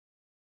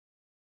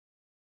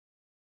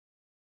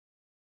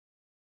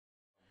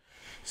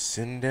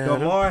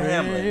Damar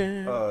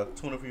Hamlin,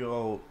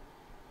 24-year-old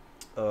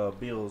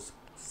Bills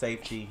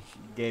safety,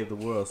 gave the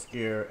world a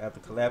scare after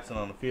collapsing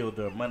on the field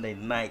during Monday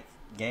night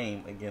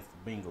game against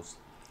the Bengals.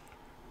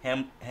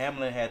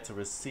 Hamlin had to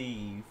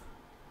receive.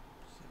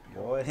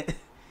 Boy,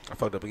 I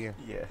fucked up again.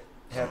 Yeah,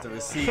 had to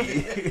receive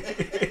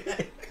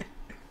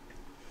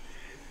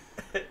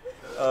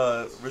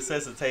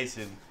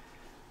resuscitation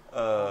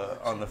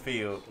on the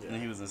field,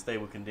 and he was in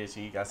stable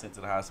condition. He got sent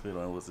to the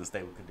hospital and was in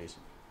stable condition.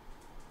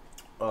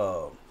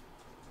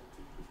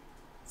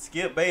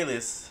 Skip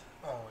Bayless.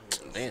 Oh,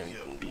 Damn.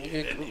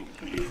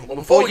 Well,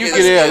 before you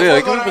get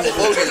out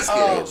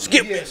there,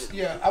 Skip. Yes,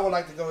 yeah, I would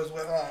like to go as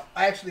well.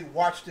 I actually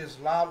watched this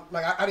live.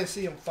 Like, I didn't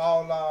see him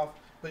fall live,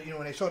 but, you know,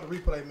 when they showed the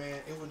replay,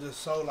 man, it was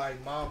just so,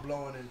 like,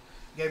 mind-blowing and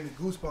gave me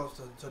goosebumps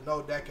to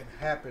know that can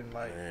happen.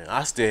 Like, man,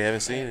 I still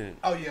haven't seen it.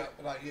 Oh, yeah.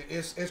 Like,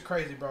 it's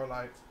crazy, bro.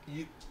 Like,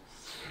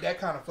 that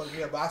kind of fucked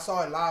me up. But I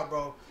saw it live,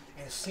 bro,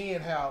 and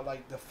seeing how,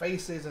 like, the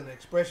faces and the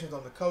expressions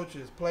on the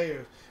coaches,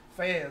 players,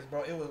 fans,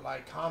 bro, it was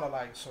like kind of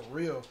like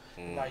surreal.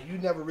 Like, you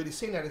never really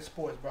seen that in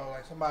sports, bro.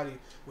 Like, somebody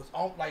was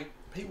on, like,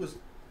 he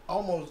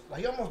almost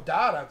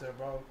died out there,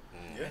 bro.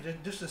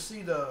 And just to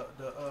see the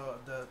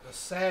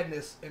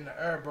sadness in the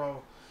air,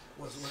 bro,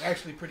 was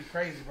actually pretty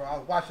crazy, bro. I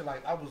was watching,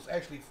 like, I was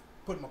actually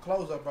putting my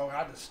clothes up, bro, and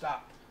I just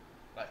stopped.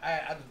 Like,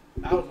 I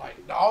was like,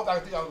 all I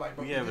think I was like,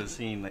 bro. We haven't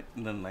seen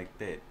nothing like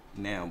that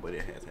now, but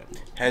it has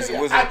happened.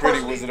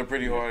 Was it a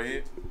pretty hard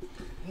hit?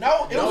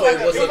 No, it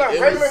was like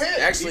a regular hit.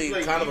 Actually,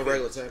 kind of a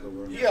regular tackle,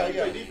 bro. Yeah. He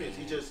played defense.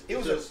 He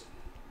just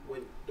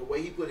when the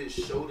way he put his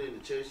shoulder in the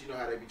chest, you know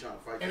how they be trying to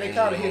fight. And they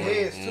kind of hit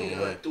heads too. He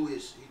tried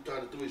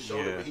to through his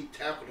shoulder, but he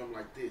tackled him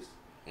like this.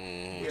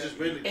 Which is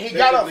really, and he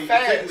got up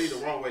fast. Technically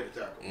the wrong way to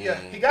tackle. Yeah,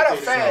 he got up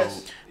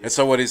fast. And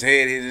so what, his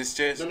head hit his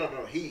chest? No.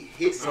 He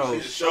hit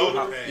his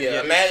shoulder.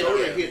 Yeah,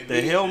 imagine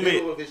the helmet.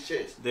 Middle of his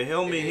chest. The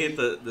helmet hit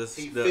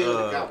he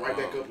got right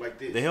back up like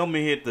this. The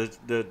helmet hit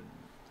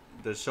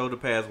the shoulder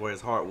pads where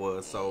his heart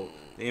was. So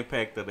the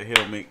impact of the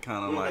helmet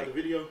kind of like. The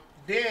video.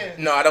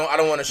 Then no, I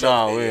don't want to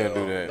show. No, we didn't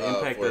do that. The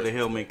impact of the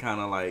helmet kind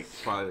of like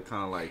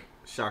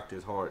shocked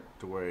his heart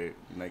to where,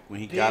 like,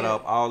 when he got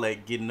up, all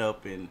that getting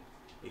up, and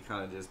it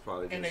kind of just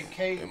probably. And they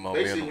came.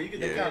 Basically, when you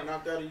get that kind of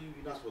knocked out of you,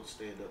 you're not supposed to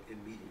stand up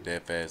immediately.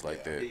 That fast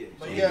like that.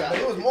 But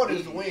it was more than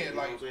just the wind.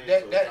 Like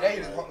that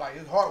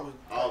his heart was.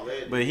 All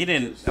that. But he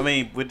didn't. I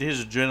mean, with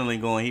his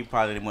adrenaline going, he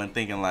probably wasn't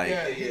thinking like.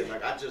 Yeah.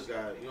 Like, I just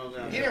got. You know what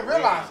I'm saying? He didn't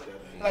realize it.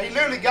 Like, he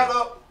literally got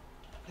up,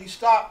 he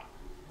stopped,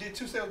 did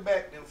 2 steps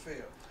back, then fell.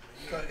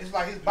 Cause it's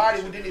like his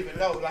body didn't even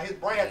know. Like, his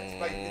brain,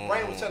 his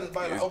brain was telling his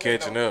body, like, okay,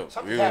 catching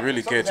up. We were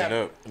really catching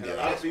up. A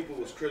lot of people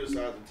was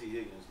criticizing T.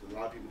 Higgins. A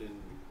lot of people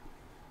didn't.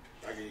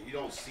 Like, you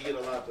don't see it a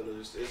lot, but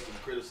there's some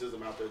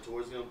criticism out there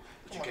towards him.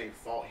 But you can't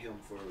fault him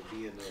for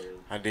being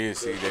I did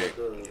see that.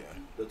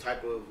 The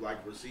type of,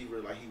 like,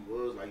 receiver like he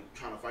was, like,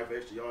 trying to fight for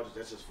extra yards.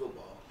 That's just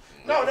football.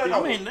 No. I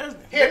mean,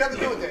 he had nothing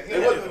to do with that. They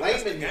wasn't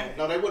blaming him.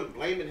 No, they wasn't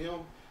blaming him.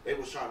 They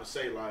was trying to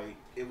say, like,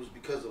 it was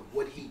because of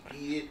what he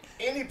did.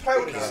 Any player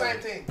would do the same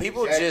thing.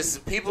 People. So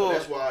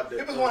that's why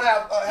people want to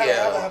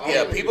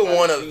have people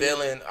want a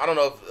villain. I don't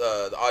know if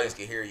the audience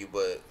can hear you,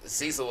 but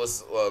Cecil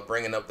was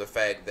bringing up the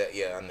fact that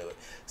I knew it.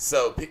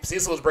 So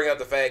Cecil was bringing up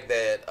the fact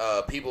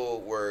that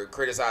people were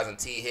criticizing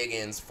T.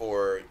 Higgins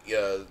for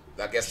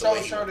I guess the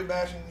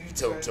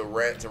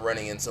way to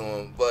running into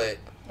him, but.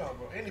 No,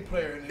 bro. Any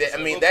player in this. I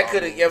mean, that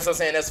could have, you know what I'm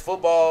saying? That's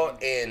football,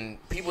 and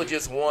people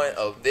just want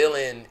a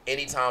villain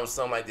anytime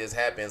something like this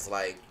happens.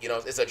 Like,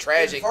 it's a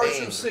tragic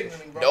thing.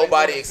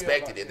 Nobody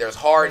expected it. There's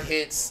hard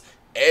hits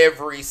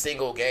every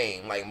single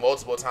game, like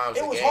multiple times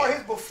a game. It was hard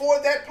hits before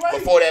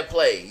that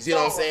play. You know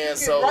what I'm saying?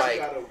 So,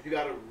 like. You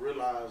gotta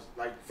realize,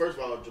 like, first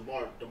of all,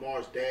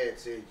 Damar's dad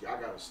said,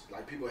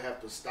 people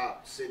have to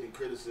stop sending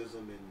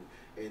criticism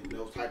and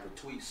those type of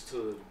tweets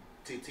to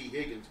T.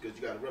 Higgins, because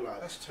you got to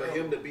realize for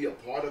him to be a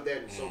part of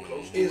that and so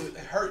close to it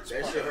hurts.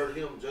 That should hurt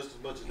him just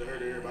as much as it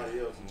hurt everybody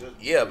else.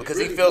 Because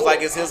he feels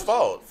like it's his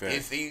fault.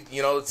 If he,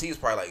 T's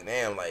probably like,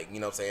 damn, like, you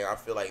know what I'm saying, I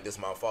feel like this is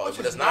my fault,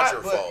 but it's not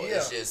your fault.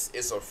 Yeah.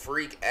 It's a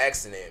freak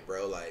accident,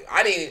 bro. Like,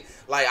 I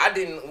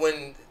didn't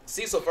when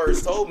Cecil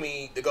first told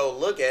me to go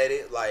look at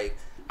it, like,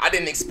 I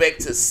didn't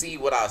expect to see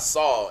what I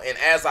saw, and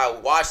as I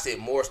watched it,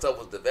 more stuff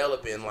was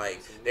developing.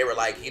 Like, they were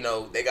like,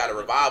 they got to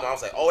revive him. I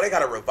was like, oh, they got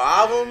to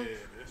revive him.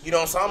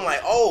 So I'm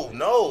like, oh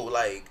no,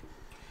 like.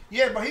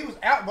 Yeah, but he was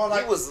out, bro.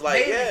 Like, he was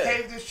like,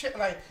 caved his chest,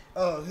 like,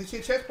 his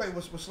chest plate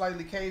was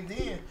slightly caved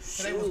in, and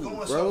they was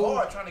going so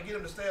hard trying to get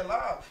him to stay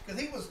alive,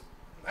 because he was,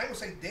 I ain't gonna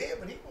say dead,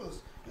 but he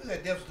was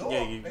at death's door.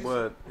 Yeah,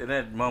 but in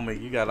that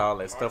moment, you got all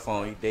that stuff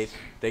on. They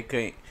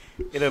couldn't.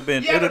 It'd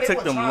have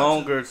took them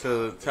longer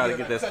to try to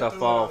get that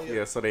stuff off.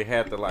 Yeah, so they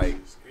had to like.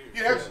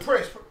 Yeah, that's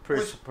press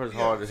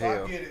hard as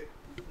hell.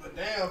 But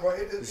damn,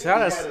 bro,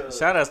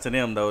 shout outs to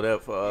them though,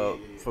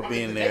 for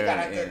being there. They got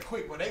out there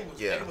quick, but they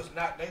was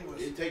not.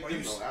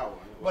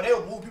 But they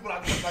would move people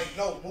like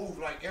no move,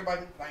 like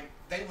everybody, like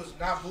they was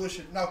not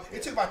bullshit. No,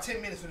 it took about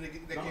 10 minutes for them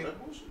to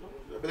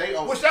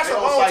get. Which that's a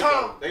long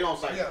time. They on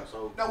site.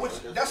 So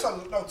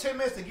no, 10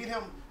 minutes to get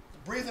him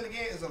breathing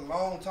again is a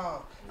long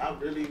time.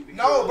 Not really.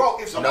 No, bro.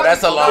 If no,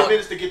 that's a long 10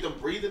 minutes to get them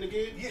breathing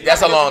again. Yeah,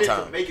 that's a long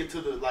time. To make it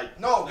to the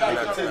No,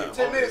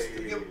 10 minutes.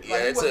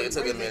 It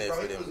took a minute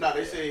for them. No,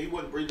 they said he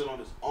wasn't breathing on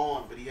his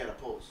arm, but he had a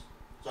pulse.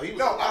 So he was.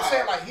 No, I'm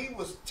saying like he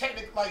was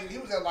technically like he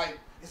was at like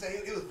they said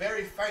it was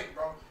very faint,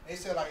 bro. They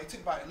said like it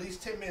took about at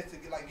least 10 minutes to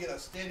get a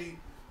steady.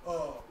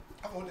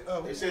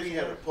 They said he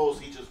had a pulse.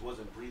 He just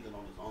wasn't breathing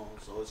on his own.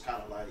 So it's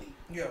kind of like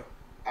yeah.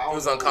 He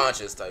was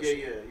unconscious type.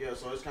 Yeah.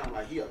 So it's kind of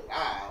like he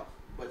alive,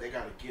 but they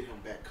got to get him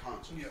back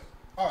conscious. Yeah.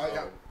 All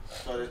right.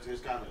 So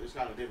it's kind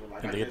of different.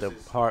 Like and to get the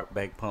heart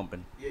back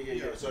pumping.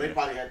 Yeah. So they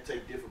probably had to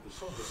take different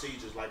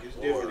procedures. Like it's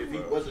different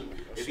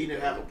if he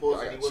didn't have a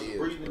pulse and he wasn't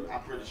breathing.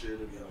 I'm pretty sure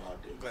it'd be a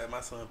lot different. Glad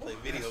my son played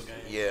video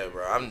games. Yeah,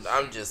 bro.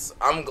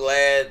 I'm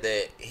glad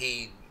that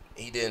he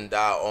didn't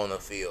die on the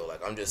field.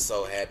 Like, I'm just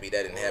so happy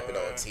that didn't happen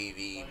on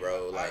TV,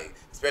 bro. Like,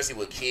 especially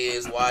with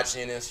kids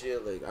watching and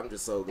shit. Like, I'm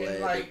just so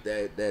glad like,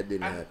 that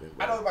didn't happen,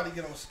 bro. I know everybody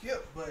get on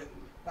Skip, but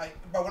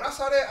when I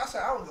saw that, I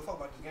said I don't give a fuck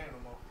about this game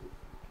no more.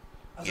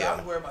 I said I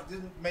don't worry about this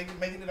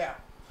making it out.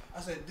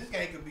 I said this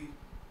game could be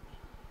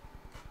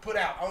put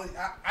out.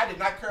 I did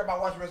not care about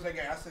watching the rest of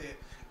that game. I said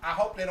I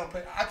hope they don't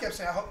play. I kept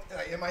saying I hope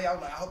in my head I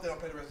was like I hope they don't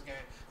play the rest of the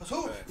game.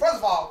 Because first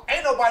of all,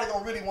 ain't nobody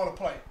gonna really want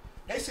to play.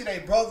 They see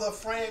their brother,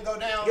 friend go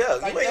down. Yeah,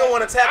 like you ain't gonna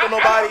want to tackle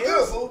nobody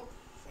else.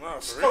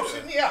 Coach,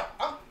 sit me out.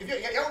 If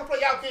y'all want to play,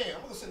 y'all can.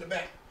 I'm gonna sit in the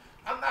back.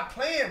 I'm not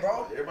playing,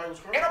 bro. Everybody was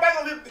crying. Ain't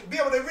nobody gonna be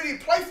able to really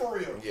play for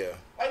real. Yeah.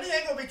 Like they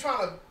ain't gonna be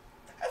trying to.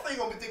 That's why you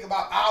gonna be thinking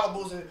about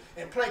audibles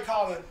and play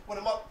calling when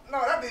them up. No,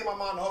 that be in my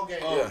mind the whole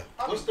game.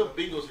 What's the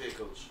Bengals head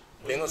coach?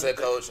 Bengals head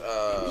coach.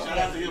 Shout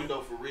out to him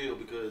though for real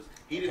because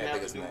he didn't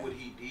have to do what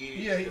he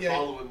did the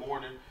following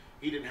morning.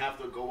 He didn't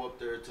have to go up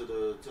there to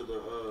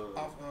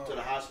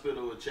the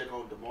hospital and check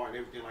on Damar and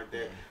everything like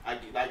that. I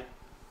like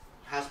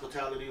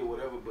hospitality or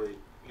whatever, but you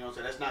know what I'm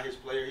saying, that's not his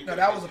player.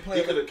 That was a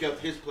player. He could have kept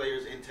his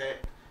players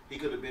intact. He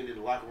could have been in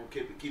the locker room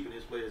keeping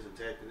his players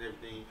intact and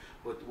everything.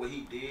 But what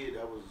he did,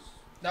 that was.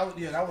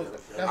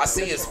 I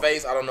see his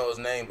face. I don't know his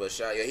name, but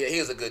he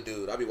is a good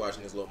dude. I be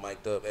watching this little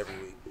mic'd up every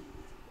week.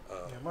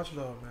 Much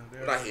love,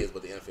 man. Not his,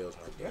 but the NFL's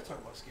mic. They're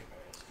talking about Skip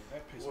ass.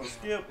 That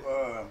pissed me off.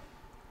 Skip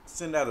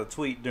send out a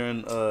tweet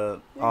during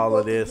all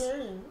of this.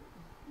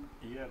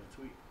 You have a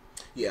tweet?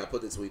 Yeah, I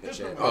put the tweet in the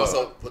chat. I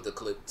also put the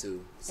clip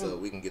too, so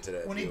we can get to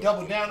that. When he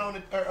doubled down on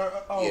it,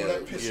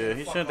 that pissed me off.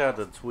 He sent out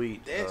the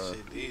tweet. That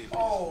shit did.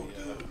 Oh,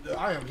 dude,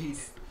 I am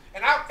heated.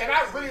 And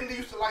I really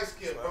used to like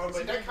Skip, bro,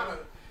 but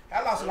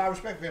I lost a lot of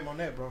respect for him on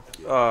that, bro.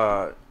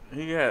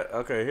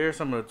 Here's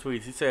some of the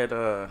tweets. He said,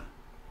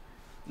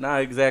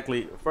 not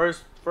exactly.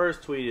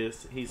 First tweet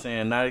is he's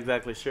saying not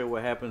exactly sure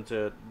what happened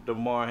to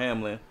Damar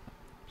Hamlin.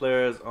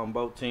 Players on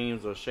both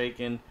teams are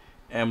shaking.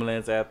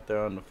 Ambulance after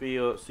on the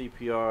field.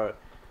 CPR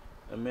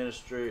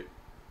administered.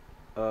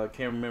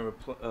 Can't remember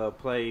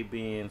play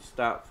being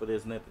stopped for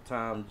this, and at the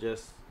time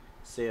just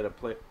said a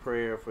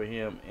prayer for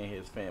him and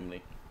his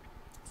family.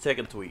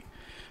 Second tweet.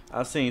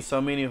 I've seen so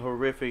many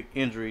horrific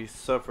injuries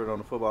suffered on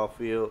the football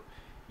field,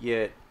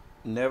 yet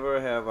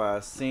never have I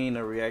seen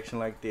a reaction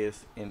like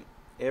this. In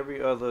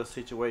every other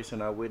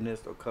situation I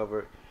witnessed or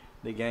covered,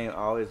 the game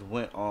always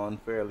went on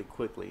fairly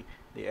quickly.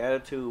 The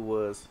attitude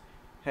was,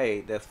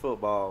 hey, that's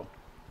football.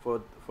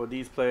 For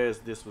these players,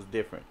 this was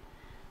different.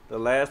 The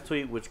last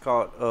tweet, which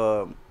caught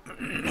a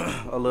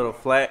little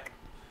flack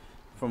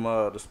from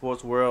the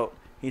sports world,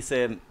 he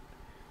said,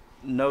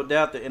 no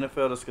doubt the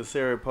NFL is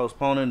considering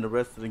postponing the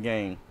rest of the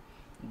game.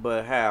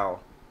 But how?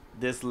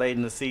 This late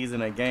in the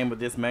season, a game of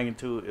this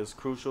magnitude is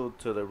crucial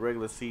to the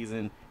regular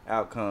season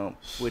outcome,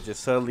 which has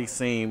suddenly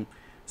seemed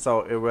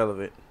so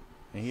irrelevant.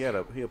 And he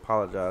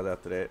apologized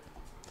after that.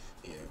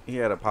 Yeah. He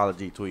had an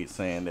apology tweet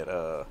saying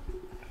that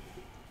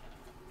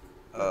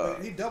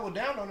he doubled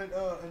down on it.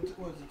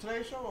 Was it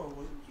today's show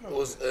or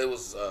was it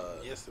was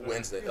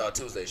Wednesday,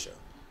 Tuesday show.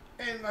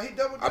 And he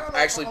doubled down.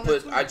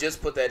 I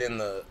just put that in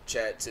the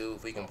chat too.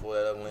 If we can pull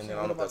that up, Lyndon, I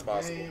don't know if that's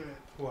possible.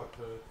 What,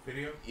 the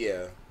video?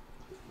 Yeah.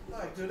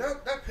 Like, dude,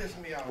 that pissed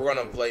me off. We're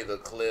gonna play the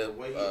clip. The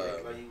way he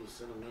acted like he was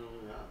sentimental.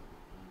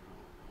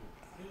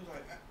 He was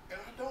like, I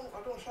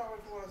don't shy away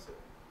from what I said.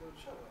 Dude,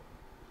 shut up.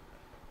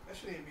 That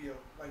shit ain't be your,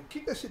 like,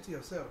 keep that shit to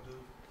yourself,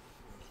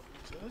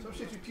 dude. Some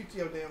shit you keep to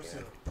your damn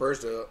self.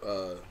 Purge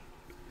the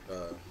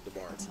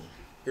Barnes.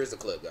 Here's the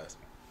clip, guys.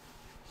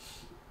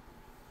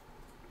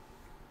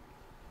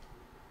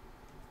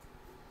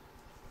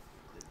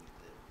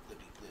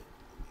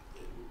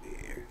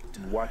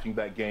 Watching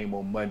that game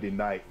on Monday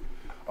night,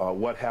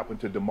 what happened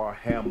to Damar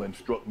Hamlin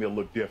struck me a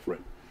little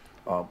different.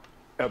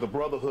 As a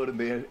brotherhood in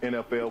the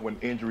NFL, when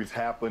injuries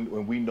happen,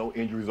 when we know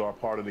injuries are a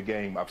part of the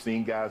game, I've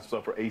seen guys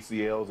suffer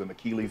ACLs and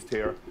Achilles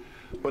tear.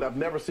 but I've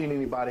never seen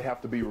anybody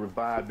have to be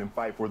revived and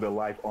fight for their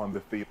life on the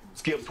field.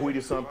 Skip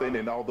tweeted something,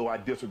 and although I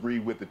disagree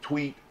with the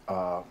tweet,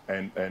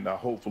 and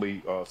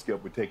hopefully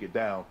Skip would take it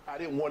down, I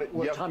didn't want it.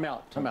 Well, time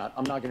out. I'm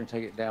not going to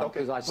take it down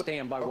because I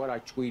stand by what I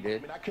tweeted.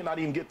 I mean, I cannot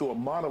even get through a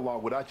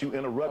monologue without you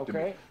interrupting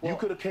me. Well, you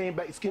could have came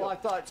back, Skip. Well, I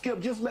thought Skip,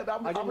 just let. I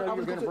didn't know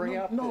you were going to bring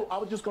up. No, I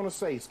was just going to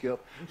say,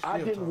 Skip, I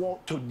didn't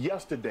want to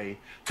yesterday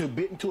to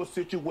get into a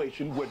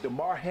situation where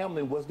Damar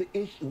Hamlin was the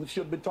issue. We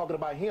should have been talking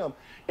about him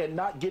and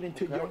not get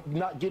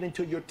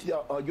into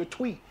your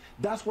tweet.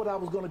 That's what I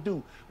was going to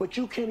do. But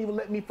you can't even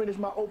let me finish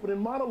my opening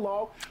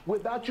monologue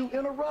without you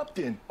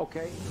interrupting.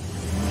 Okay.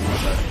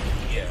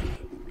 Yeah.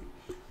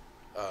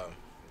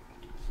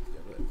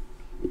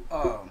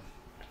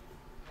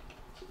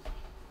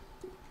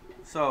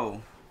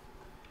 So,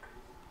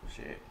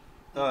 shit.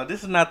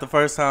 This is not the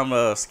first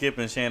time Skip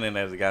and Shannon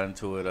has got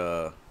into it.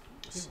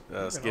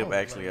 Skip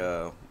actually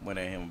went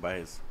at him about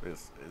his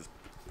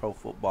Pro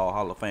Football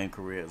Hall of Fame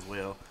career as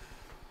well.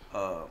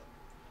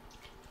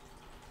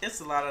 It's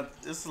a lot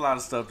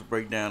of stuff to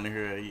break down in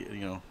here.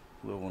 You know,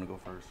 whoever want to go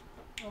first.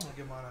 I'm gonna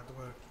get mine out the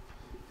way.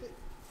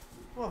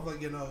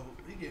 Motherfucker, you know,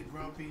 he get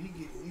grumpy.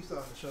 He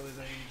starting to show his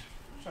age,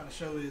 trying to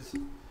show his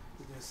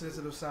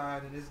sensitive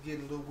side, and it's getting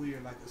a little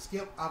weird. Like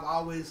Skip, I've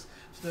always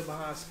stood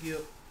behind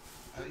Skip.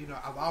 You know,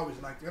 I've always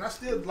liked him, and I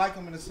still like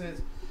him in a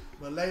sense.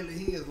 But lately,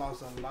 he has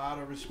lost a lot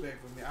of respect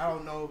for me. I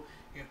don't know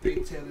if they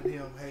telling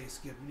him, "Hey,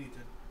 Skip, you need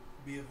to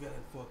be a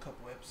villain for a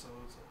couple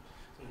episodes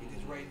so get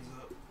his ratings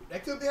up."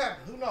 That could be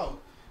happening. Who knows?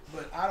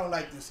 But I don't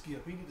like this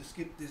Skip. He need to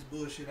skip this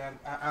bullshit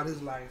out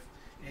his life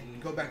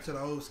and go back to the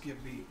old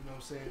Skip beat. You know what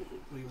I'm saying?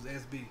 When he was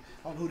SB.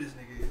 I don't know who this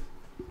nigga is.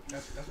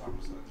 That's what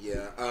I'm saying.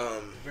 Yeah.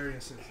 Very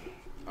insensitive.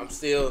 I'm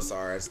still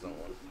sorry. I just don't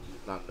want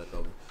not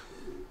nothing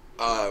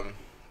over.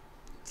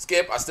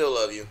 Skip, I still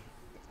love you.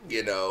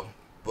 You know,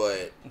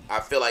 but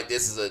I feel like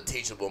this is a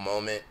teachable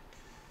moment.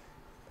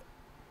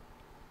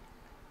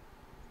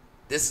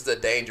 This is a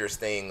dangerous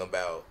thing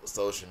about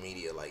social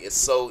media. Like, it's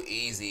so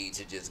easy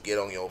to just get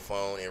on your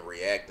phone and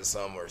react to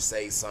something or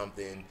say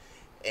something,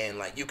 and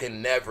like you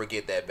can never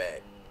get that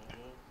back.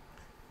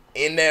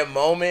 In that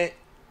moment,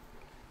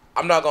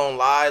 I'm not gonna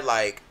lie,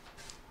 like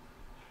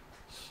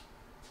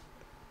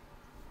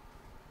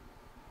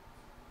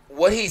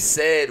what he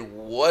said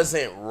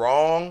wasn't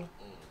wrong,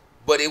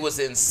 but it was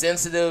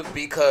insensitive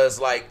because,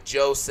 like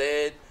Joe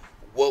said,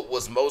 what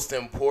was most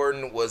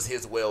important was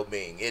his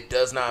well-being. It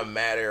does not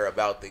matter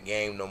about the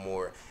game no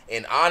more.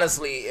 And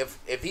honestly,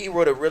 if he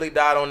would have really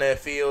died on that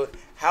field,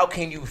 how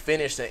can you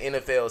finish the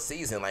NFL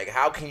season? Like,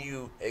 how can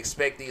you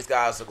expect these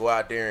guys to go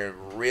out there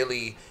and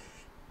really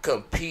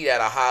compete at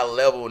a high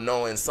level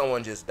knowing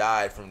someone just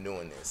died from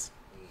doing this?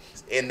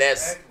 And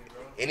that's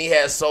and he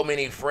has so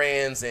many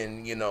friends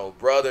and, you know,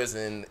 brothers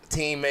and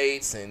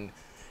teammates and,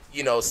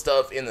 you know,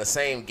 stuff in the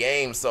same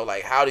game. So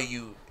like, how do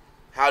you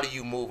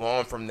move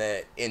on from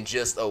that in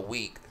just a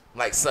week?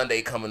 Like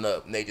Sunday coming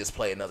up and they just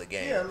play another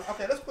game. Yeah,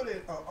 okay, let's put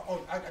it.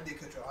 I did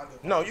cut you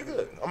off. No, you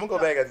good. I'm gonna go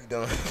back after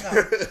you're done.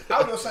 No, I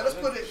was gonna say let's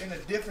put it in a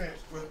different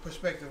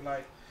perspective.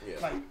 Like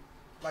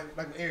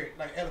Airrick,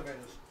 like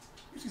elevators.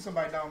 You see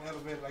somebody down the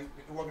elevator, like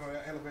working on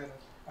the elevator.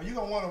 Are you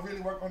gonna want to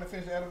really work on the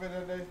finish the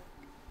elevator that day?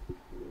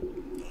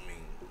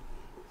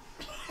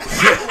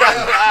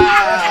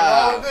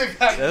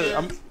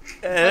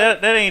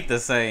 That ain't the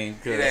same.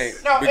 It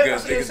ain't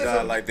because niggas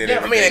die like that. Yeah,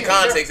 I mean, in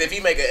context, if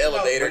you make an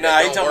elevator, nah,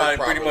 he talking about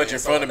pretty much in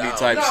front of me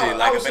type shit.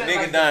 Like if a nigga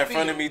like die in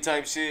front of me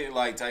type shit,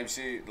 like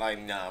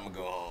nah, I'm gonna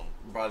go home.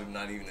 Probably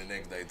not even the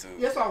next day too.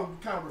 That's what I was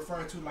kind of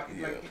referring to, like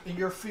in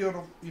your field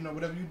of, you know,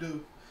 whatever you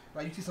do.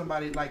 Like you see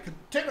somebody, like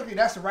technically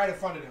that's right in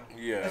front of them.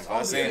 Yeah, that's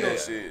I seen that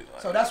shit.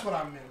 Like, so that's what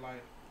I meant.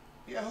 Like,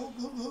 yeah,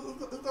 who's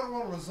gonna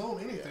want to resume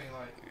anything?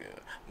 Like, yeah.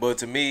 But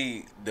to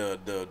me,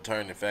 the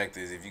turning factor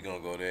is if you gonna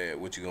go there,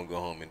 what you gonna go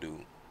home and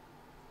do?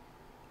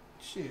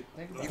 Shit,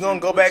 you gonna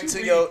go back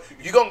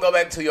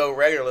to your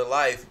regular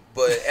life,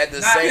 but at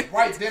the same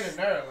right then and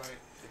there. Like,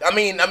 I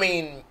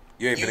mean,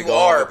 you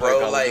are,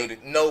 bro.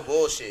 Like, no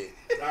bullshit.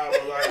 Nah,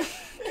 but like,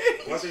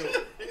 one thing,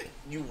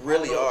 you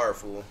really are,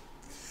 fool.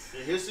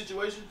 In his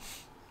situation,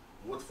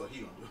 what the fuck he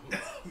gonna do?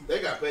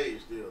 They got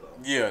paid still though.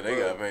 Yeah, they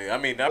got paid. I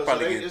mean, that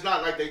probably it's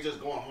not like they just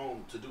going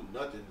home to do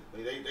nothing.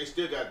 They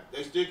still get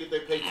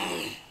their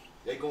paycheck.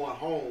 They going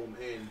home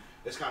and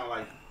it's kind of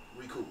like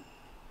recoup.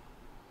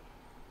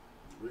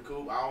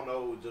 I don't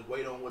know. Just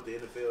wait on what the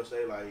NFL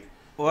say. Like,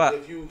 well,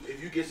 if you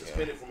get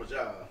suspended from a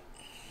job,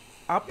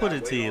 I'll put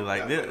it to you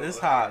like this. This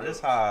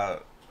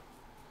how,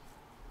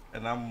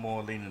 and I'm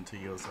more leaning to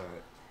your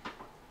side.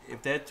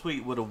 If that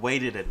tweet would have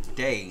waited a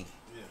day,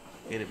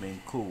 it'd have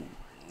been cool.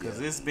 Because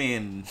it's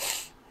been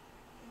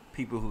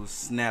people who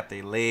snapped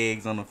their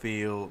legs on the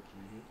field,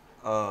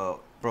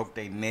 broke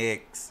their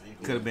necks,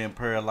 could have been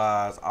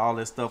paralyzed, all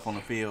this stuff on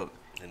the field,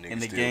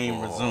 and the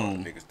game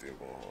resumed.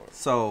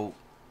 So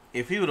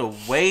if he would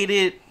have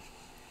waited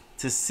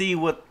to see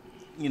what,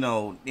 you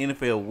know, the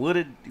NFL would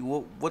have,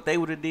 what they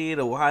would have did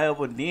or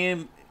however,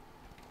 then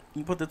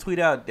you put the tweet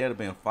out, that'd have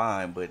been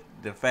fine. But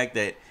the fact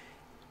that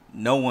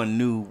no one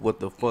knew what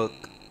the fuck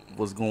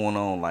was going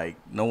on. Like,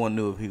 no one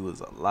knew if he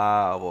was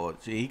alive or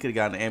he could have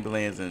gotten an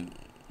ambulance and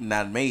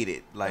not made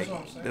it. Like, you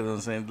know what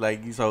I'm saying?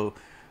 Like, so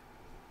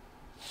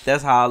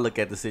that's how I look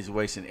at the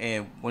situation.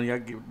 And when y'all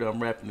get done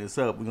wrapping this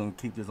up, we're gonna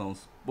keep this on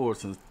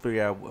sports and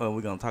figure out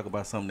we're gonna talk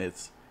about something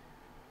that's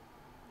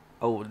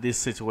this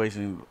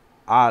situation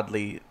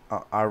oddly,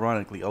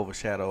 ironically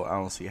overshadowed. I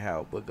don't see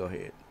how, but go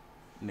ahead.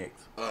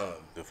 Next.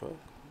 The fuck.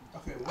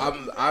 Okay.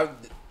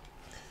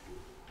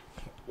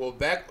 Well,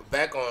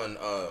 back on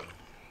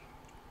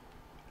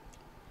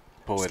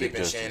Poetic Skip and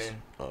justice.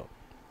 Shannon. Oh.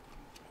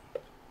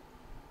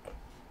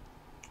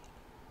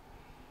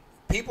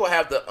 People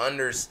have to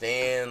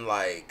understand,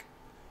 like,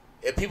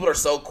 if people are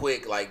so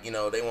quick, like, you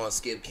know, they want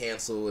Skip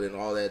canceled and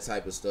all that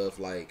type of stuff,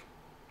 like,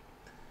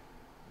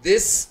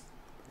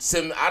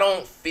 I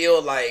don't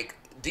feel like,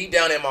 deep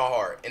down in my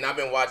heart, and I've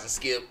been watching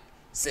Skip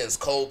since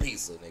Cold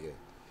Pizza, nigga.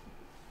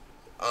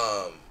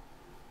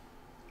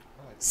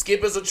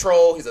 Skip is a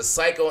troll. He's a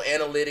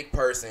psychoanalytic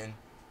person.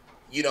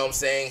 You know what I'm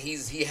saying?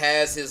 He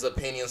has his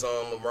opinions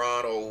on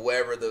LeBron or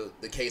whoever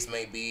the case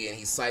may be, and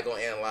he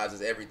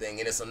psychoanalyzes everything,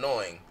 and it's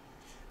annoying.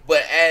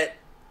 But at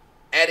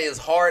his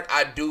heart,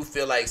 I do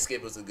feel like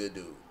Skip is a good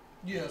dude.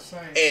 Yeah,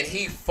 same. And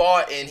he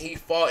fought and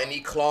he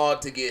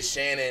clawed to get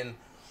Shannon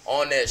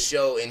on that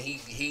show, and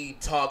he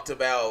talked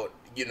about,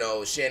 you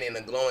know, Shannon in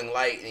the glowing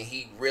light, and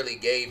he really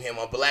gave him,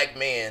 a black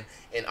man,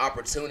 an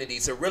opportunity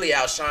to really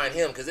outshine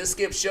him, because it's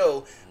Skip's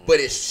show, but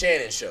it's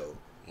Shannon's show.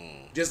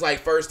 Just like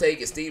First Take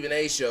is Stephen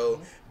A's show,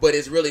 but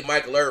it's really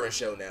Michael Irvin's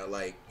show now.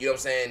 Like, you know what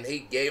I'm saying? He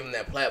gave him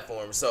that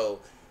platform. So,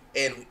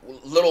 and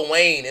Lil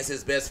Wayne is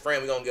his best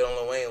friend. We're going to get on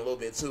Lil Wayne a little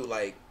bit too.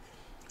 Like,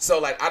 so,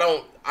 like,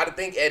 I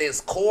think at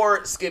his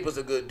core, Skip is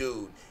a good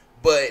dude.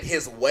 But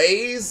his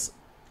ways,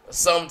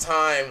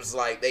 sometimes,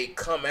 like, they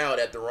come out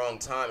at the wrong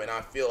time, and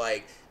I feel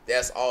like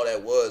that's all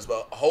that was.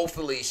 But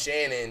hopefully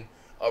Shannon,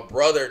 a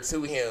brother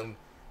to him,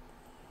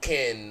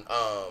 can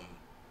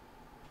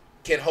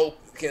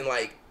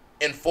like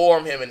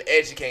inform him and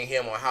educate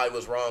him on how he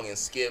was wrong, and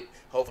Skip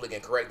hopefully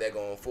can correct that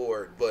going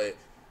forward. But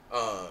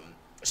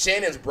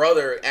Shannon's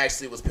brother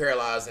actually was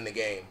paralyzed in the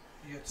game,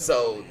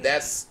 so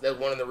that's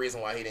one of the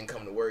reasons why he didn't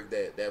come to work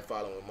that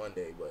following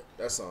Monday. But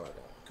that's all I know.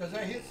 Because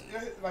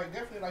like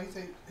definitely, like he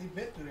said, he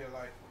been through there.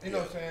 Like, you know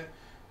what I'm saying?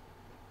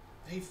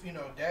 He, you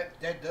know,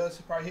 that does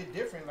probably hit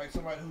different, like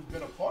somebody who's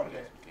been a part of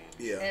that.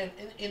 Yeah.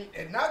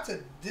 And not to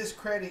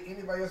discredit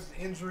anybody else's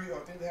injury or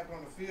things that happen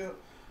on the field,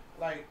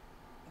 like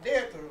they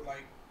have to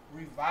like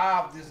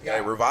revive this guy.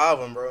 Yeah, revive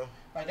him, bro.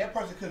 Like, that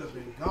person could have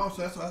been gone,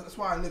 so that's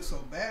why it looks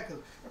so bad,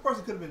 because that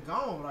person could have been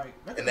gone. Like,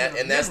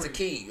 that's the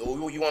key. You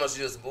want us to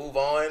just move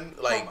on,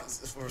 like,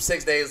 for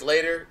 6 days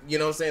later, you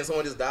know what I'm saying?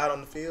 Someone just died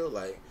on the field,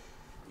 like,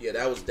 yeah,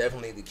 that was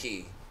definitely the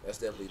key. That's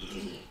definitely the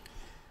key.